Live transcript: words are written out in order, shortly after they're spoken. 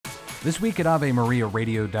This week at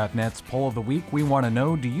AveMariaRadio.net's Poll of the Week, we want to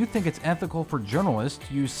know, do you think it's ethical for journalists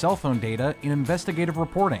to use cell phone data in investigative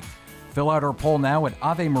reporting? Fill out our poll now at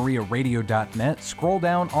AveMariaRadio.net, scroll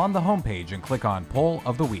down on the homepage and click on Poll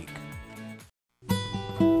of the Week.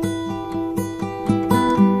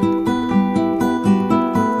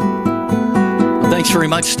 Thanks very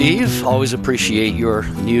much, Steve. Always appreciate your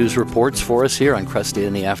news reports for us here on Cresta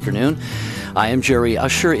in the afternoon. I am Jerry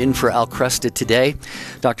Usher, in for Al Cresta today.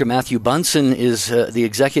 Dr. Matthew Bunson is the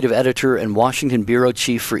executive editor and Washington bureau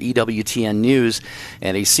chief for EWTN News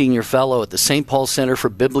and a senior fellow at the St. Paul Center for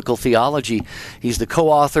Biblical Theology. He's the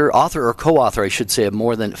co-author of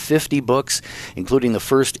more than 50 books, including the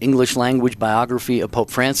first English-language biography of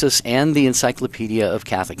Pope Francis and the Encyclopedia of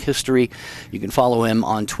Catholic History. You can follow him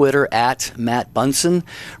on Twitter at Matt Bunson.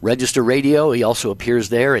 Register Radio, he also appears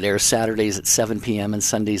there. It airs Saturdays at 7 p.m. and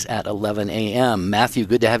Sundays at 11 a.m. Matthew,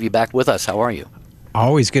 good to have you back with us. How are you?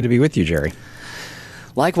 Always good to be with you, Jerry.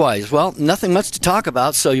 Likewise. Well, nothing much to talk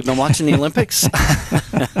about, so you've been watching the Olympics?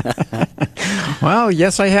 Well,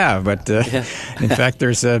 yes, I have. But in fact,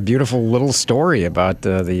 there's a beautiful little story about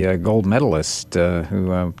the gold medalist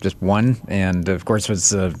who just won and, of course,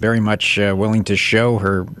 was very much willing to show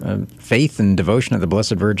her faith and devotion to the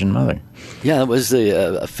Blessed Virgin Mother. Yeah, it was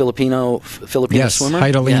the Filipino swimmer? Yes,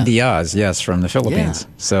 Heidelin Diaz, yes, from the Philippines.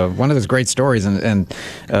 Yeah. So one of those great stories. And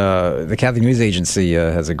the Catholic News Agency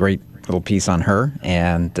has a great little piece on her,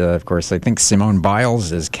 and of course I think Simone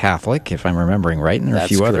Biles is Catholic, if I'm remembering right, and there are a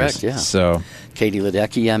few others. Correct, yeah. So Katie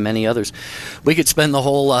Ledecky and many others. We could spend the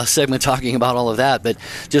whole segment talking about all of that, but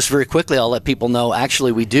just very quickly I'll let people know,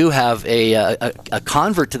 actually we do have a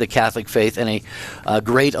convert to the Catholic faith and a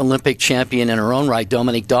great Olympic champion in her own right.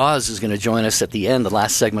 Dominique Dawes is going to join us at the end, the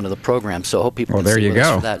last segment of the program, so I hope people can see with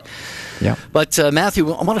us for that. Yeah. But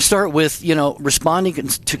Matthew, I want to start with, responding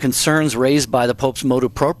to concerns raised by the Pope's Motu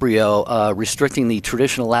Proprio restricting the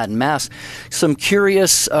traditional Latin Mass. Some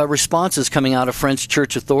curious responses coming out of French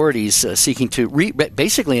church authorities seeking to,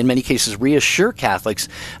 basically in many cases, reassure Catholics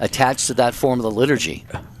attached to that form of the liturgy.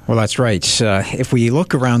 Well, that's right. If we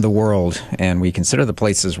look around the world and we consider the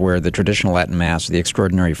places where the traditional Latin Mass, the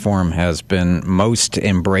extraordinary form, has been most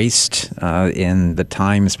embraced in the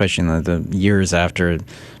time, especially in the years after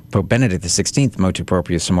Pope Benedict XVI, Motu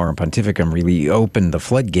Proprio Summorum Pontificum, really opened the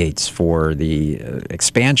floodgates for the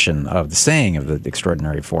expansion of the saying of the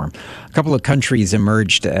extraordinary form. A couple of countries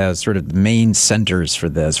emerged as sort of the main centers for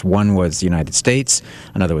this. One was the United States,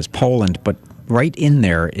 another was Poland, but right in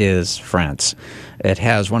there is France. It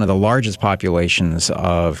has one of the largest populations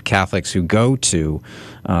of Catholics who go to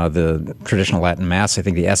the traditional Latin Mass. I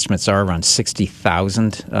think the estimates are around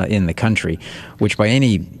 60,000 in the country, which by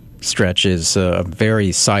any stretch is a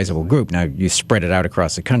very sizable group. Now, you spread it out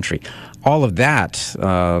across the country. All of that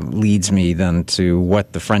leads me then to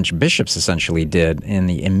what the French bishops essentially did in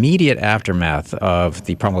the immediate aftermath of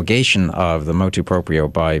the promulgation of the Motu Proprio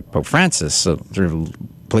by Pope Francis, sort of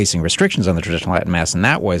placing restrictions on the traditional Latin Mass, and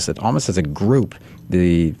that was that almost as a group,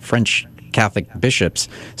 the French Catholic bishops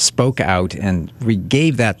spoke out and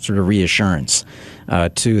gave that sort of reassurance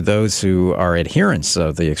to those who are adherents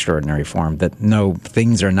of the extraordinary form that no,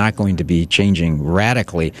 things are not going to be changing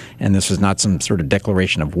radically, and this was not some sort of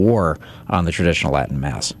declaration of war on the traditional Latin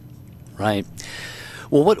Mass. Right.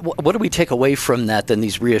 Well, what do we take away from that, then,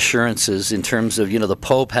 these reassurances in terms of, the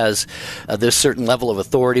Pope has this certain level of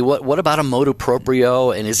authority? What about a Motu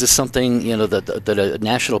Proprio, and is this something, that a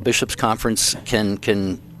National Bishops' Conference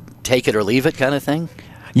can take it or leave it kind of thing?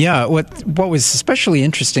 Yeah, what was especially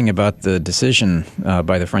interesting about the decision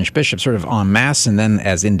by the French bishops, sort of en masse and then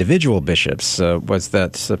as individual bishops, was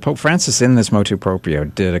that Pope Francis in this Motu Proprio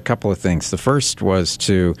did a couple of things. The first was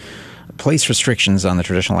to place restrictions on the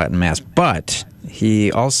traditional Latin Mass, but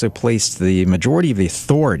he also placed the majority of the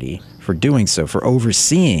authority for doing so, for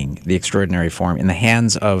overseeing the extraordinary form, in the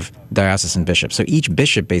hands of diocesan bishops. So each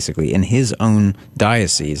bishop, basically, in his own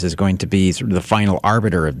diocese is going to be sort of the final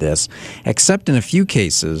arbiter of this, except in a few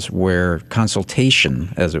cases where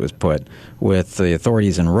consultation, as it was put, with the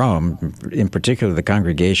authorities in Rome, in particular the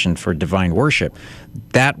Congregation for Divine Worship,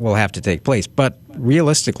 that will have to take place. But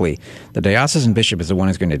realistically, the diocesan bishop is the one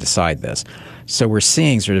who's going to decide this. So we're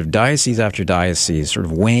seeing sort of diocese after diocese sort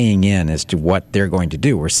of weighing in as to what they're going to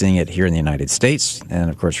do. We're seeing it here in the United States, and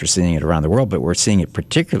of course we're seeing it around the world, but we're seeing it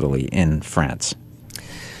particularly in France.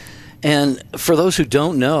 And for those who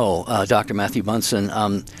don't know, Dr. Matthew Bunson,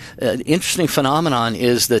 an interesting phenomenon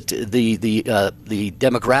is that the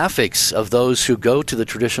demographics of those who go to the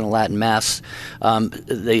traditional Latin Mass,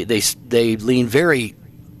 they lean very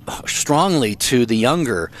strongly to the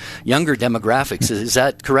younger demographics. Is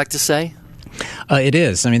that correct to say? It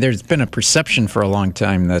is. I mean, there's been a perception for a long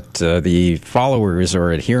time that the followers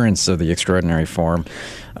or adherents of the extraordinary form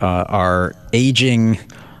are aging,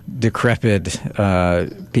 decrepit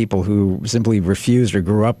people who simply refused or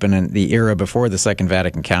grew up in the era before the Second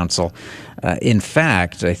Vatican Council. In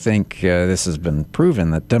fact, I think this has been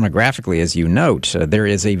proven that demographically, as you note, there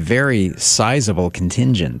is a very sizable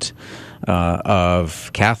contingent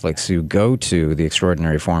of Catholics who go to the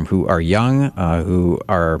extraordinary form, who are young, who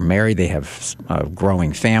are married, they have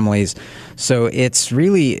growing families. So it's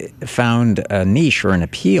really found a niche or an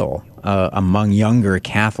appeal among younger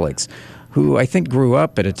Catholics who I think grew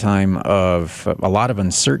up at a time of a lot of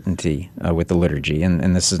uncertainty with the liturgy.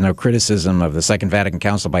 And this is no criticism of the Second Vatican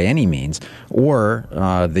Council by any means, or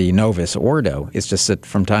the Novus Ordo. It's just that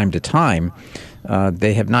from time to time,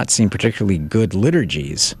 they have not seen particularly good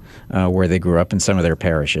liturgies where they grew up in some of their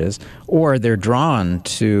parishes, or they're drawn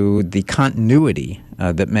to the continuity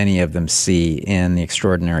that many of them see in the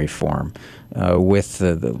extraordinary form. With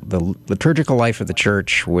the liturgical life of the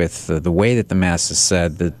Church, with the way that the Mass is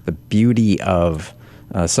said, the beauty of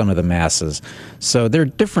some of the Masses. So there are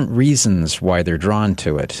different reasons why they're drawn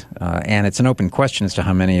to it. And it's an open question as to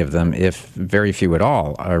how many of them, if very few at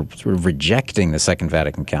all, are sort of rejecting the Second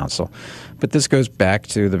Vatican Council. But this goes back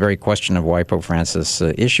to the very question of why Pope Francis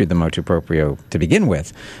issued the Motu Proprio to begin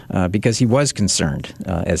with, because he was concerned,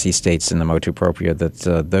 as he states in the Motu Proprio,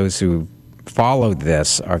 that those who follow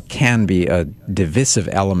this can be a divisive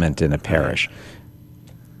element in a parish.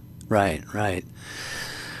 Right.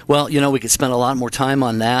 Well, we could spend a lot more time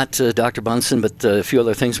on that, Dr. Bunson, but a few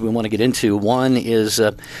other things we want to get into. One is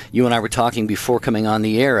you and I were talking before coming on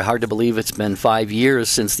the air. Hard to believe it's been 5 years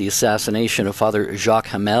since the assassination of Father Jacques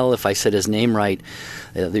Hamel, if I said his name right,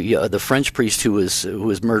 the French priest who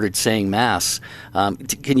was murdered saying Mass.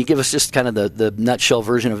 Can you give us just kind of the nutshell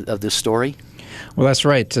version of this story? Well, that's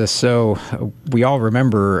right. So we all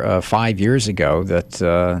remember 5 years ago that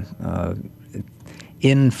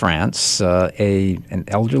in France, an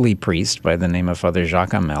elderly priest by the name of Father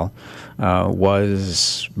Jacques Hamel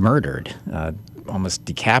was murdered, almost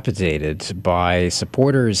decapitated by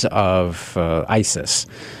supporters of ISIS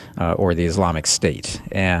or the Islamic State.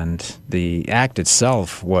 And the act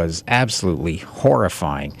itself was absolutely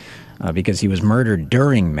horrifying. Because he was murdered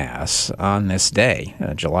during Mass on this day,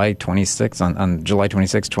 July 26th, on July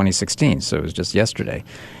 26, 2016. So it was just yesterday.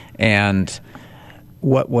 And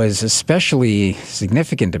what was especially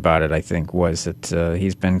significant about it, I think, was that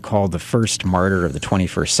he's been called the first martyr of the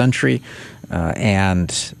 21st century.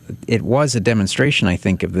 And it was a demonstration, I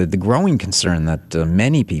think, of the growing concern that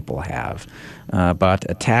many people have about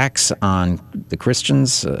attacks on the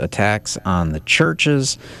Christians, attacks on the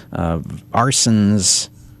churches, arsons,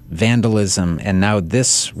 vandalism, and now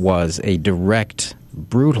this was a direct,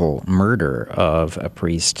 brutal murder of a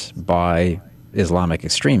priest by Islamic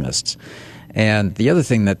extremists. And the other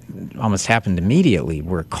thing that almost happened immediately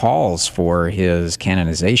were calls for his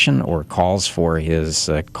canonization or calls for his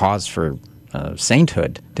cause for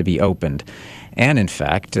sainthood to be opened. And in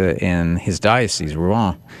fact, in his diocese,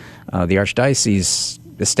 Rouen, the archdiocese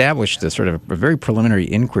established a sort of a very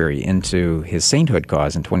preliminary inquiry into his sainthood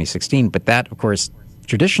cause in 2016, but that, of course,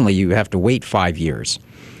 traditionally, you have to wait 5 years.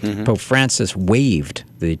 Mm-hmm. Pope Francis waived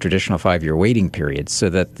the traditional 5-year waiting period so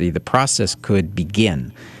that the process could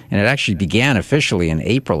begin. And it actually began officially in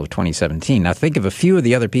April of 2017. Now, think of a few of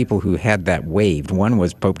the other people who had that waived. One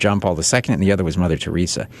was Pope John Paul II, and the other was Mother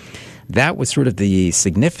Teresa. That was sort of the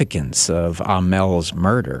significance of Hamel's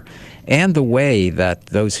murder and the way that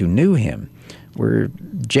those who knew him were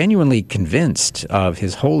genuinely convinced of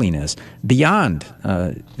his holiness beyond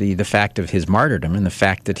the fact of his martyrdom and the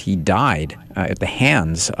fact that he died at the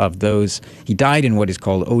hands of those. He died in what is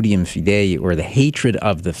called odium fidei, or the hatred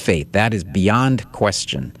of the faith. That is beyond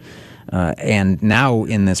question. And now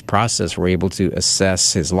in this process, we're able to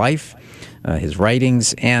assess his life, his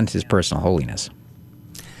writings, and his personal holiness.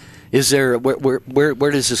 Is there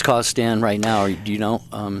where does this cause stand right now? Do you know?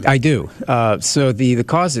 I do. So the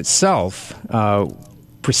cause itself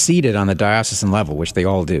proceeded on the diocesan level, which they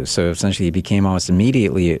all do. So essentially, he became almost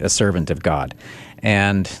immediately a servant of God.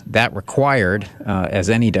 And that required, as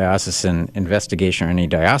any diocesan investigation or any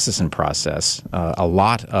diocesan process, a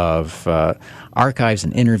lot of archives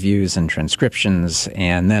and interviews and transcriptions.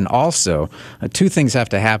 And then also, two things have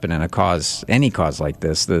to happen in any cause like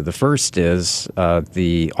this. The first is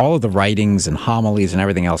all of the writings and homilies and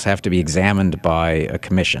everything else have to be examined by a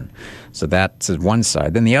commission. So that's one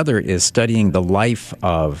side. Then the other is studying the life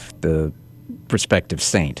of the prospective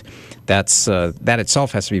saint. That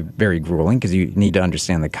itself has to be very grueling because you need to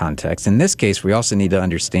understand the context. In this case, we also need to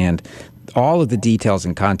understand all of the details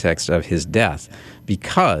and context of his death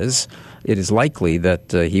because it is likely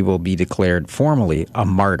that he will be declared formally a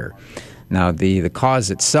martyr. Now, the cause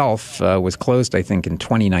itself was closed, I think, in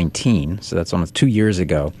 2019, so that's almost 2 years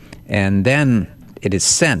ago. And then it is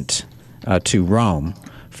sent to Rome,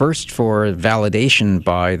 first for validation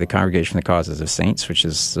by the Congregation of the Causes of Saints, which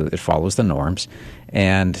is, it follows the norms,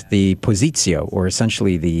 and the positio, or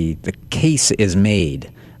essentially the case is made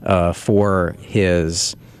for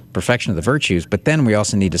his perfection of the virtues, but then we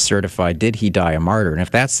also need to certify, did he die a martyr? And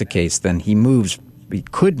if that's the case, then he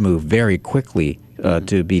could move very quickly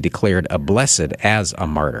to be declared a blessed as a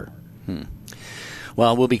martyr.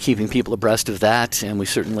 Well, we'll be keeping people abreast of that, and we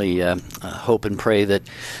certainly hope and pray that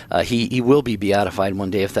he will be beatified one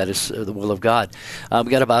day if that is the will of God. We've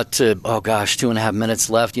got about, 2.5 minutes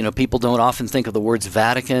left. You know, people don't often think of the words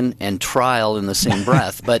Vatican and trial in the same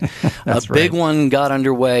breath, but a big one got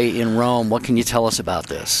underway in Rome. What can you tell us about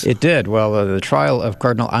this? It did. Well, the trial of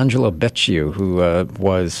Cardinal Angelo Becciu, who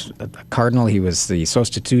was a cardinal. He was the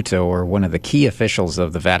sostituto, or one of the key officials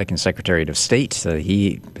of the Vatican Secretariat of State.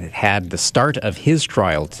 He had the start of his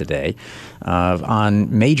trial today on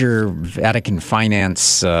major Vatican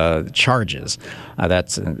finance charges.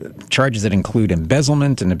 That's charges that include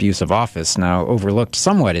embezzlement and abuse of office. Now, overlooked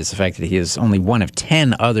somewhat is the fact that he is only one of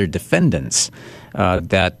 10 other defendants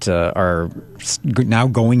that are now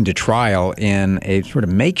going to trial in a sort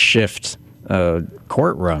of makeshift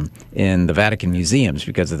courtroom in the Vatican museums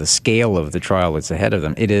because of the scale of the trial that's ahead of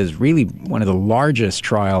them. It is really one of the largest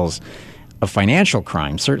trials of financial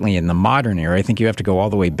crime, certainly in the modern era. I think you have to go all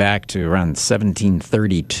the way back to around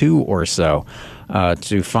 1732 or so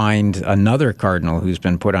to find another cardinal who's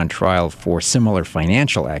been put on trial for similar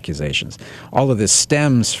financial accusations. All of this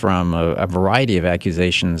stems from a variety of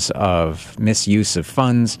accusations of misuse of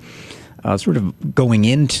funds, sort of going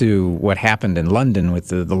into what happened in London with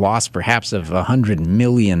the loss perhaps of $100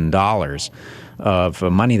 million of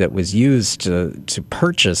money that was used to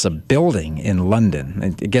purchase a building in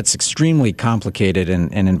London. It gets extremely complicated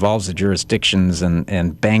and involves the jurisdictions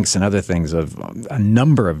and banks and other things of a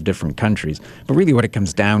number of different countries. But really what it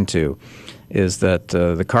comes down to is that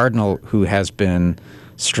the cardinal, who has been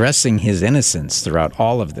stressing his innocence throughout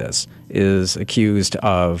all of this, is accused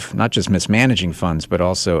of not just mismanaging funds, but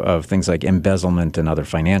also of things like embezzlement and other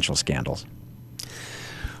financial scandals.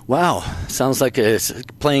 Wow. Sounds like it's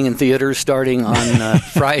playing in theaters starting on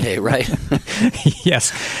Friday, right?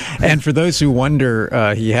 Yes. And for those who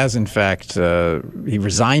wonder, he has, in fact, he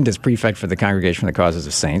resigned as prefect for the Congregation of the Causes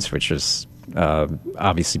of Saints, which is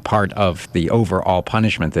obviously part of the overall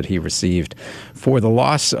punishment that he received for the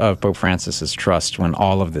loss of Pope Francis's trust when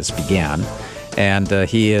all of this began. And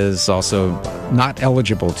he is also not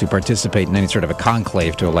eligible to participate in any sort of a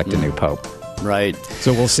conclave to elect a new pope. Right.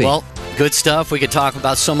 So we'll see. Well, good stuff. We could talk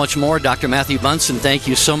about so much more. Dr. Matthew Bunson, thank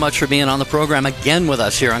you so much for being on the program again with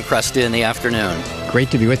us here on Cresta in the Afternoon.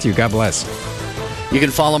 Great to be with you. God bless. You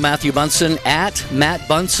can follow Matthew Bunson at Matt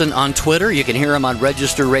Bunson on Twitter. You can hear him on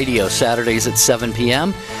Register Radio Saturdays at 7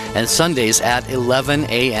 p.m. and Sundays at 11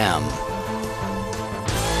 a.m.